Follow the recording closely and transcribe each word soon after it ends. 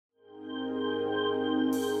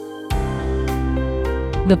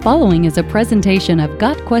The following is a presentation of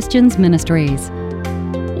Got Questions Ministries.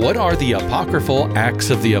 What are the Apocryphal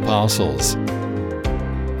Acts of the Apostles?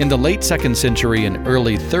 In the late 2nd century and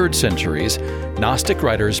early 3rd centuries, Gnostic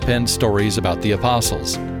writers penned stories about the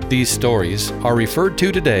apostles. These stories are referred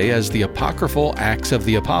to today as the Apocryphal Acts of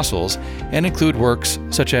the Apostles and include works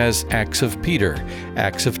such as Acts of Peter,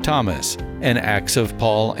 Acts of Thomas, and Acts of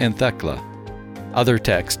Paul and Thecla. Other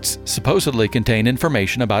texts supposedly contain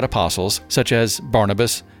information about apostles such as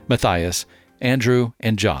Barnabas, Matthias, Andrew,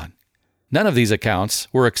 and John. None of these accounts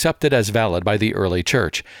were accepted as valid by the early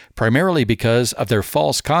church, primarily because of their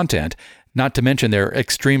false content, not to mention their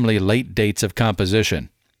extremely late dates of composition.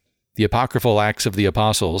 The Apocryphal Acts of the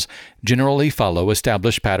Apostles generally follow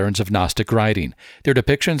established patterns of Gnostic writing. Their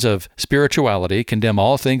depictions of spirituality condemn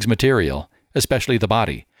all things material, especially the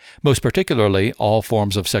body, most particularly all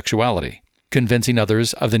forms of sexuality. Convincing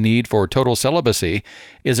others of the need for total celibacy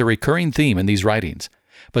is a recurring theme in these writings,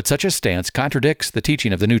 but such a stance contradicts the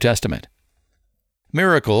teaching of the New Testament.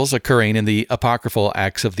 Miracles occurring in the Apocryphal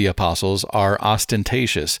Acts of the Apostles are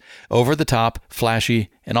ostentatious, over-the-top, flashy,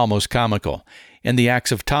 and almost comical. In the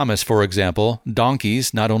Acts of Thomas, for example,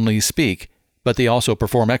 donkeys not only speak, but they also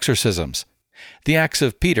perform exorcisms. The Acts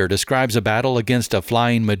of Peter describes a battle against a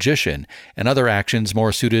flying magician and other actions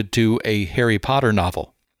more suited to a Harry Potter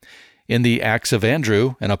novel. In the Acts of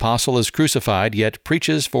Andrew, an apostle is crucified yet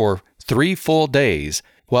preaches for 3 full days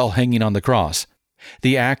while hanging on the cross.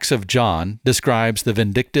 The Acts of John describes the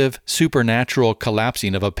vindictive, supernatural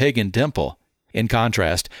collapsing of a pagan temple. In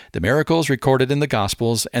contrast, the miracles recorded in the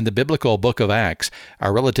Gospels and the biblical book of Acts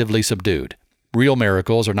are relatively subdued. Real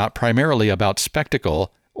miracles are not primarily about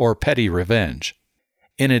spectacle or petty revenge.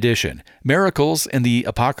 In addition, miracles in the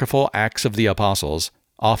Apocryphal Acts of the Apostles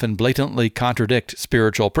often blatantly contradict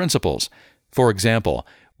spiritual principles. For example,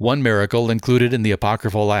 one miracle included in the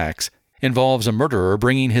Apocryphal Acts involves a murderer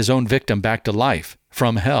bringing his own victim back to life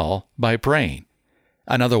from hell by praying.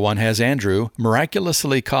 Another one has Andrew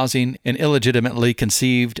miraculously causing an illegitimately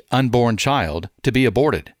conceived unborn child to be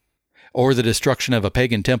aborted. Or the destruction of a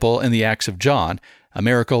pagan temple in the Acts of John, a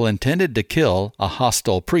miracle intended to kill a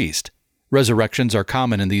hostile priest. Resurrections are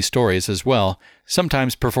common in these stories as well,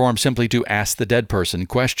 sometimes performed simply to ask the dead person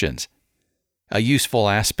questions. A useful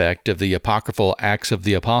aspect of the Apocryphal Acts of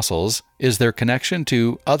the Apostles is their connection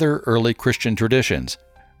to other early Christian traditions.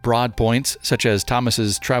 Broad points such as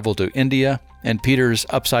Thomas's travel to India and Peter's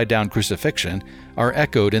upside-down crucifixion are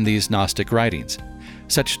echoed in these Gnostic writings.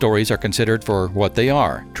 Such stories are considered for what they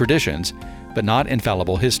are, traditions, but not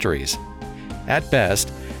infallible histories. At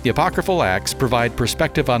best, the Apocryphal Acts provide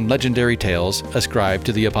perspective on legendary tales ascribed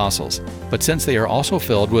to the apostles, but since they are also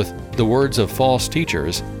filled with the words of false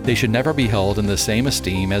teachers, they should never be held in the same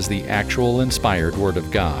esteem as the actual inspired Word of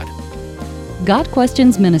God. Got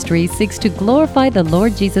Questions Ministry seeks to glorify the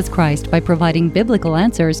Lord Jesus Christ by providing biblical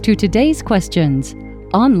answers to today's questions.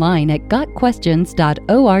 Online at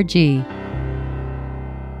gotquestions.org.